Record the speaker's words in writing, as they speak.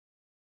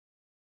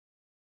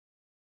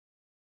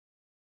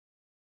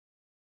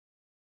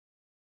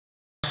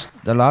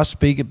The last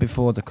speaker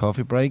before the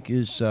coffee break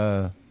is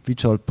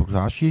Witold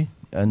Plocharski,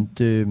 and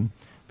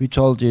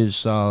Witold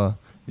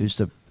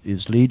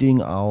is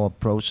leading our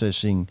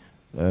processing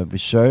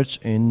research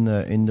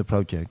in the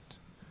project.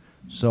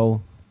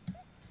 So,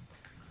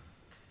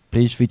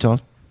 please,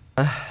 Witold.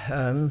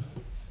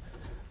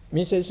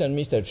 Mrs. and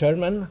Mr.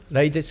 Chairman,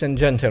 ladies and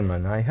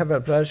gentlemen, I have a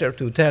pleasure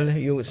to tell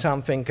you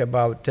something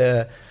about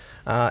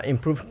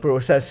improved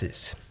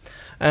processes.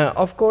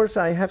 Of course,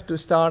 I have to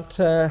start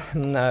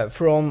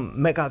from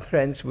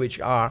megatrends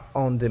which are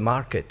on the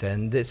market,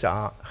 and these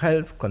are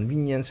health,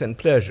 convenience, and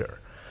pleasure.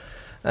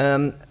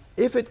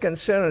 If it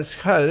concerns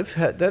health,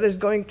 there is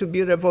going to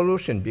be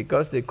revolution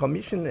because the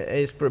Commission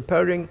is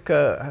preparing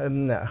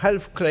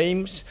health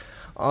claims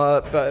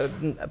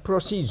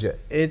procedure.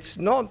 It's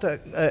not.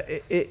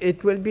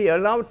 It will be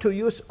allowed to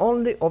use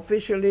only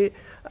officially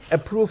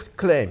approved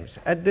claims.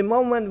 At the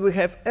moment, we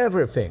have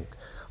everything.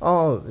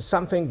 Oh,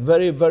 something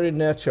very, very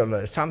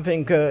natural,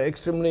 something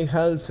extremely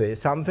healthy,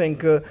 something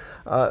giving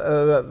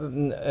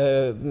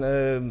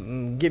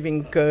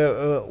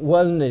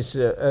wellness,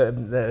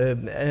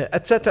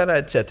 etc.,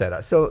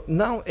 etc. So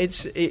now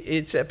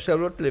it's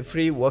absolutely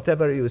free.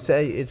 Whatever you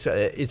say,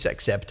 it's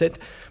accepted.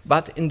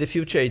 But in the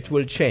future, it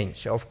will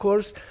change. Of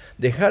course,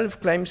 the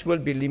health claims will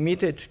be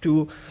limited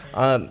to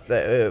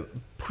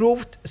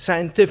proved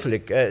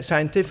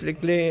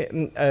scientifically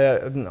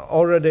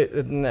already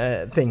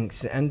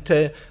things.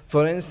 And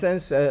for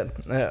instance,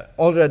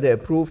 already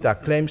approved are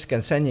claims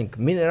concerning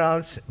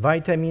minerals,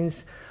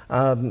 vitamins,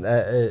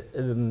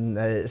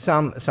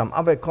 some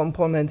other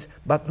components,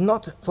 but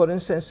not, for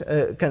instance,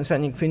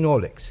 concerning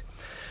phenolics.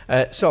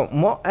 So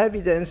more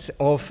evidence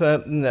of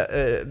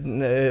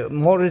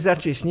more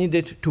research is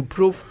needed to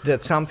prove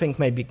that something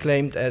may be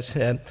claimed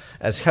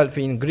as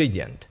healthy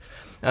ingredient.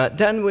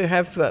 Then we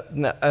have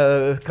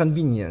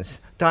convenience,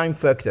 time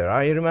factor.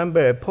 I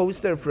remember a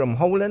poster from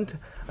Holland,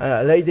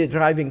 a lady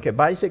driving a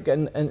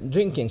bicycle and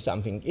drinking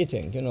something,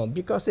 eating, you know,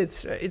 because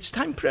it's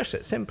time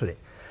pressure, simply.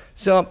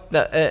 So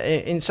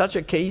in such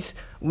a case,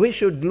 we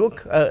should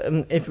look,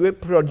 if we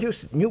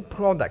produce new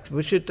products,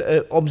 we should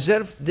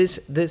observe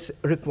this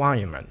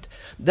requirement.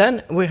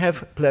 Then we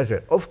have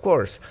pleasure. Of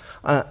course,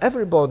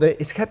 everybody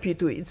is happy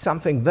to eat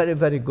something very,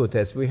 very good,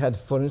 as we had,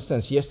 for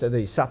instance,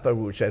 yesterday supper,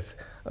 which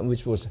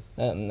was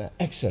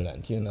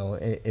excellent, you know,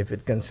 if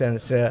it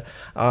concerns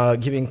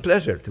giving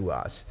pleasure to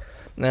us.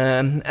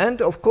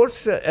 And of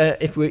course,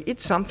 if we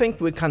eat something,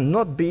 we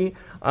cannot be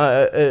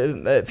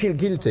feel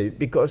guilty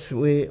because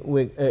we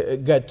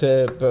get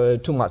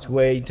too much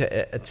weight,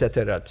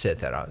 etc.,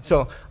 etc.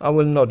 So I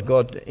will not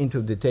go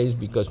into details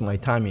because my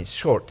time is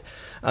short.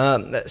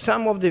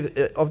 Some of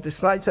the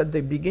slides at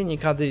the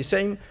beginning are the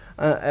same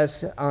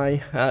as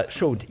I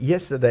showed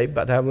yesterday,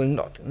 but I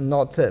will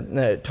not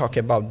talk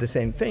about the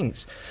same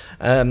things.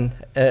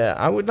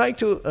 I would like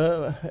to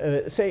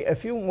say a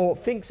few more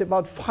things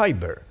about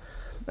fiber.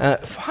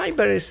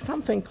 Fiber is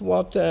something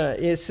what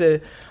is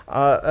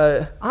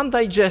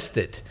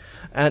undigested,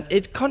 and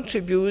it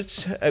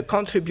contributes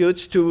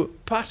to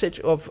passage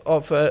of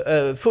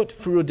food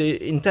through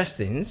the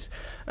intestines.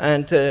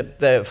 And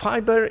the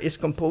fiber is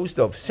composed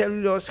of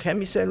cellulose,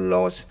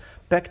 hemicellulose,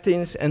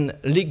 pectins, and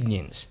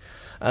lignins.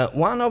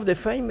 One of the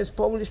famous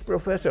Polish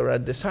professors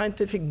at the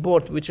scientific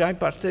board, which I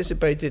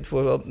participated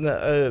for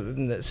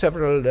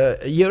several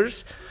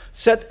years,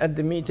 said at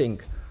the meeting,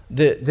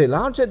 the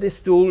larger the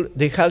stool,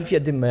 the healthier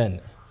the man.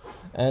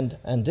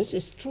 And this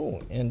is true.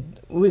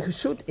 And we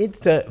should eat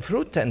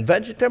fruit and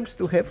vegetables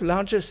to have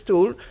larger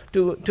stool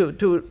to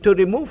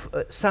remove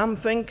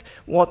something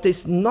what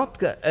is not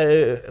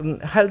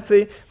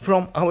healthy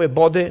from our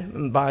body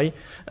by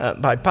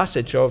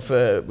passage of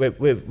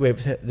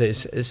with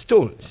these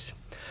stools.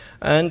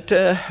 And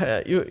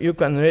you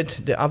can read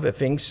the other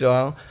things,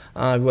 so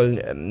I will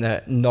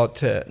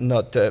not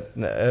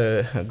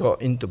go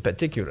into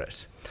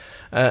particulars.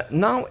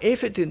 Now,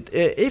 if it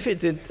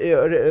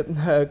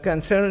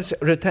concerns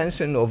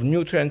retention of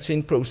nutrients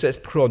in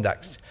processed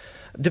products,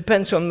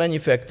 depends on many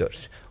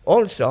factors.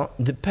 Also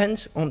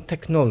depends on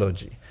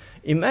technology.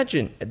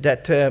 Imagine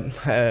that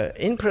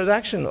in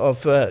production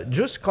of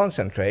juice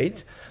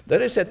concentrates,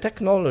 there is a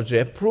technology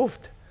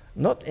approved,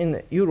 not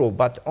in Europe,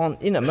 but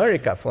in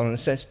America, for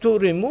instance, to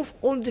remove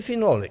all the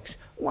phenolics.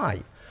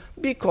 Why?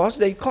 Because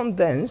they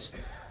condense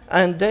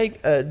and they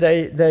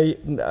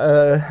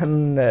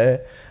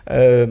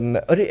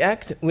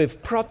react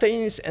with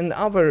proteins and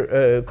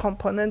other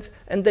components,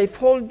 and they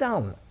fall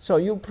down. So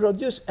you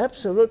produce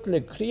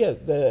absolutely clear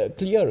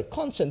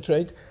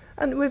concentrate,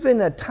 and within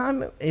a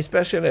time,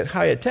 especially at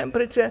higher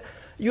temperature,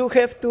 you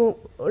have to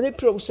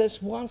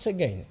reprocess once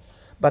again.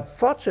 But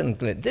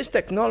fortunately, this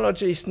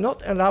technology is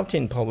not allowed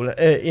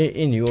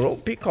in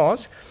Europe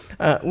because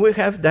we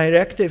have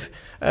Directive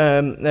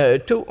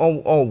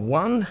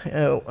 2001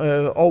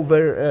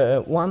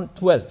 over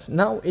 112.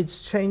 Now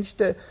it's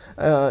changed.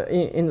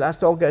 In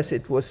last August,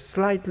 it was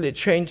slightly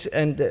changed,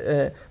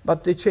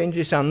 but the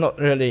changes are not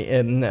really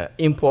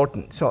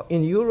important. So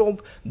in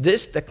Europe,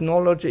 this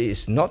technology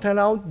is not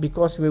allowed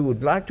because we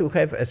would like to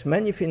have as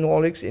many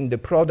phenolics in the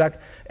product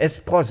as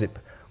possible.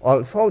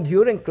 although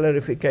during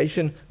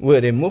clarification we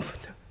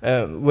removed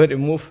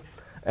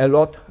a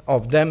lot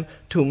of them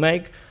to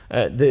make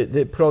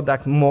the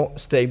product more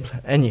stable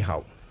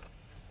anyhow.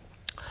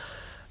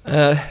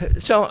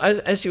 So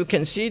as you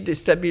can see, the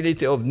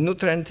stability of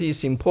nutrient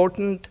is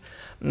important,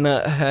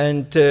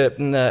 and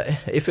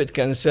if it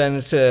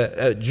concerns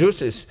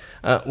juices,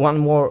 one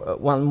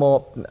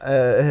more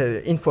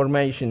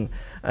information,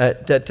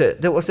 that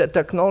there was a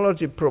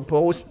technology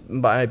proposed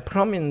by a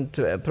prominent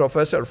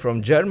professor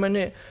from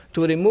Germany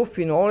to remove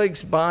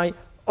phenolics by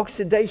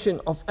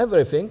oxidation of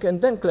everything and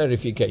then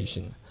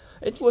clarification.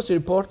 It was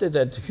reported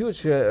at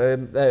huge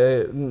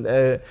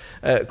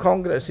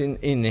congress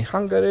in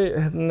Hungary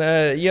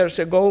years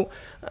ago,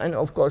 and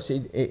of course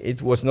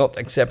it was not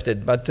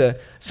accepted. But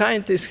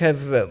scientists have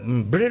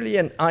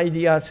brilliant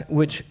ideas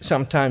which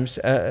sometimes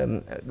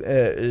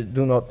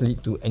do not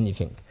lead to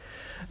anything.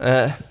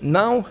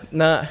 Now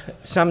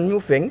some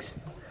new things.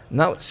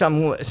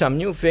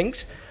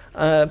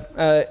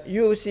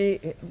 You see,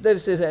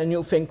 this is a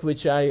new thing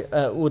which I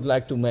would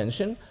like to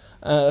mention,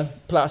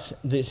 plus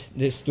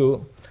these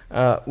two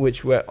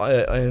which were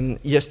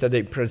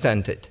yesterday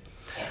presented.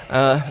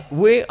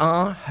 We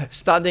are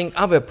studying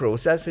other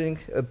processes,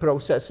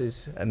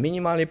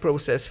 minimally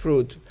processed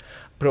fruit,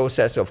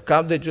 process of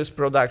clouded juice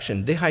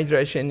production,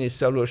 dehydration in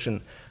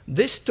solution.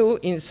 These two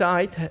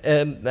inside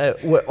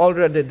were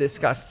already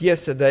discussed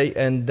yesterday,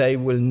 and they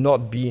will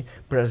not be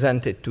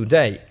presented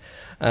today.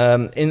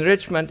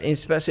 Enrichment in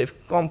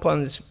specific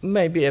components,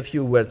 maybe a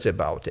few words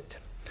about it.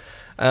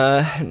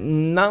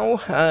 Now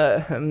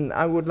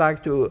I would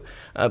like to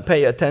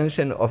pay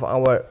attention of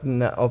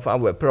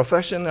our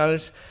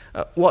professionals,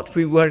 what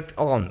we worked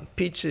on: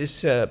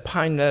 peaches,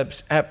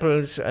 pineapples,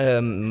 apples,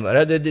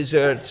 ready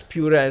desserts,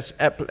 purees,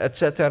 apple,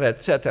 etc.,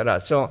 etc.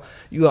 So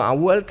you are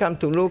welcome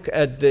to look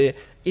at the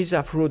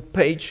ISAFRUIT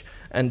page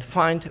and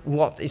find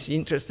what is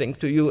interesting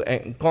to you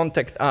and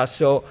contact us,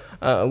 so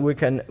we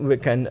can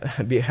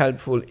be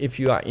helpful if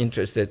you are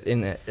interested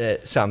in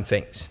some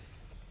things.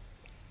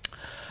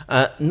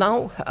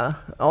 Now,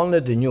 only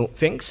the new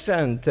things,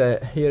 and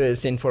here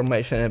is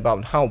information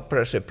about how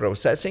pressure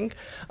processing.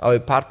 Our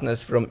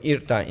partners from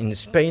IRTA in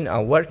Spain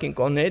are working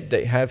on it.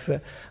 They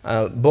have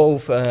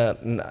both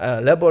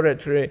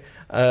laboratory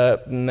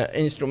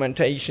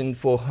instrumentation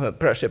for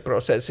pressure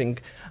processing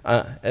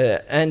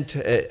and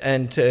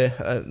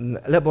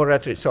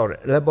laboratory. Sorry,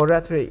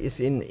 laboratory is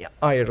in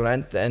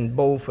Ireland, and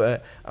both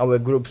our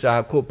groups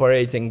are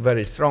cooperating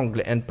very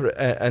strongly,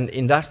 and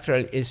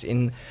industrial is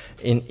in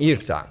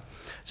IRTA.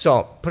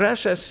 So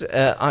pressures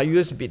are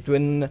used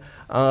between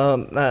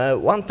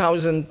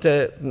 1,000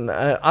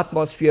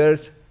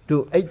 atmospheres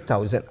to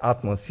 8,000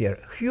 atmosphere.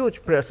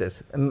 Huge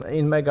pressures.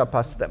 In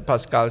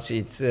megapascals,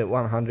 it's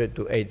 100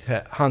 to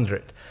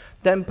 800.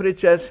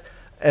 Temperatures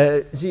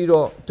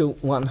 0 to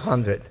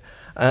 100.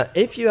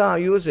 If you are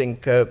using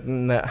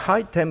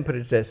high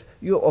temperatures,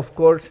 you of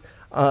course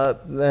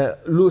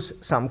lose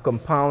some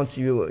compounds,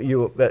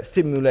 you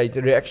stimulate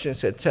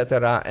reactions,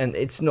 etc., and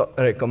it's not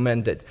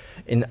recommended.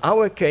 In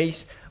our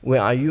case, we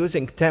are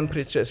using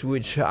temperatures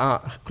which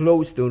are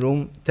close to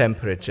room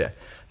temperature.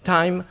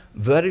 Time,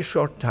 very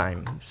short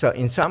time. So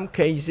in some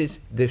cases,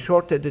 the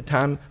shorter the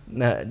time,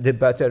 the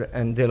better,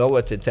 and the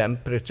lower the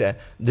temperature,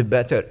 the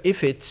better,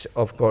 if it's,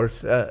 of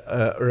course,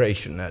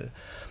 rational.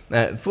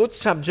 Food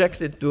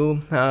subjected to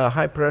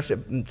high pressure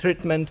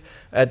treatment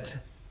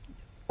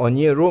on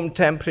near room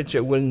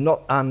temperature will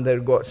not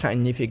undergo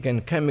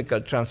significant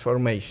chemical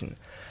transformation.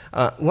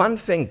 One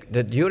thing,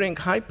 that during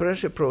high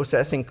pressure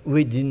processing,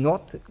 we do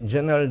not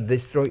generally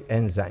destroy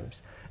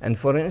enzymes. And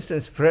for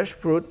instance, fresh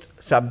fruit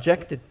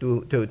subjected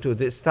to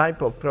this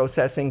type of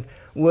processing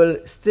will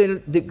still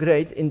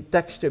degrade in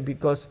texture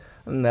because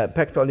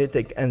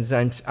pectolytic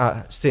enzymes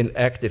are still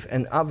active,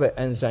 and other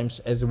enzymes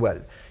as well.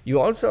 You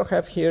also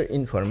have here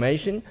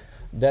information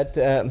that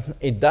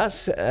it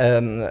does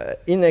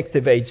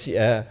inactivate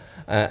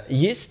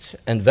yeast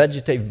and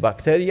vegetative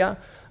bacteria,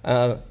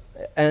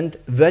 and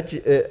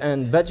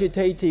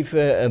vegetative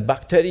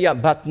bacteria,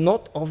 but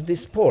not of the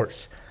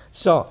spores.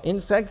 So,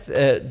 in fact,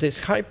 this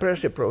high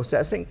pressure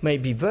processing may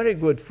be very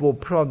good for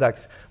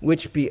products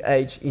which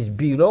pH is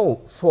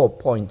below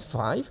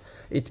 4.5.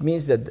 It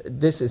means that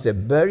this is a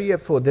barrier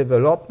for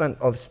development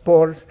of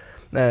spores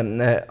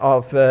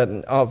of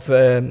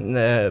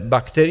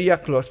bacteria,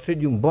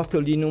 Clostridium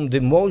botulinum,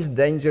 the most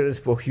dangerous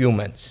for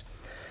humans.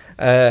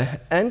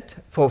 And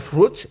for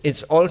fruits,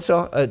 it's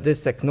also,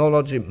 this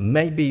technology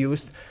may be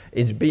used.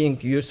 It's being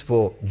used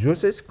for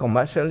juices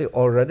commercially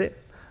already.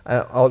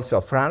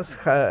 Also France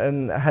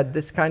had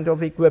this kind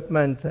of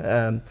equipment,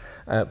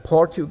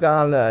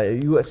 Portugal,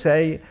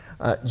 USA,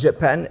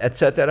 Japan,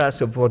 etc.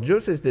 So for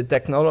juices, the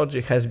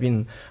technology has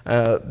been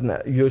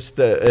used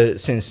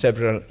since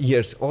several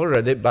years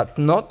already, but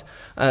not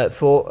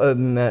for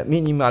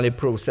minimally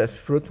processed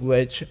fruit,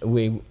 which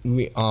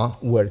we are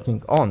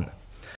working on.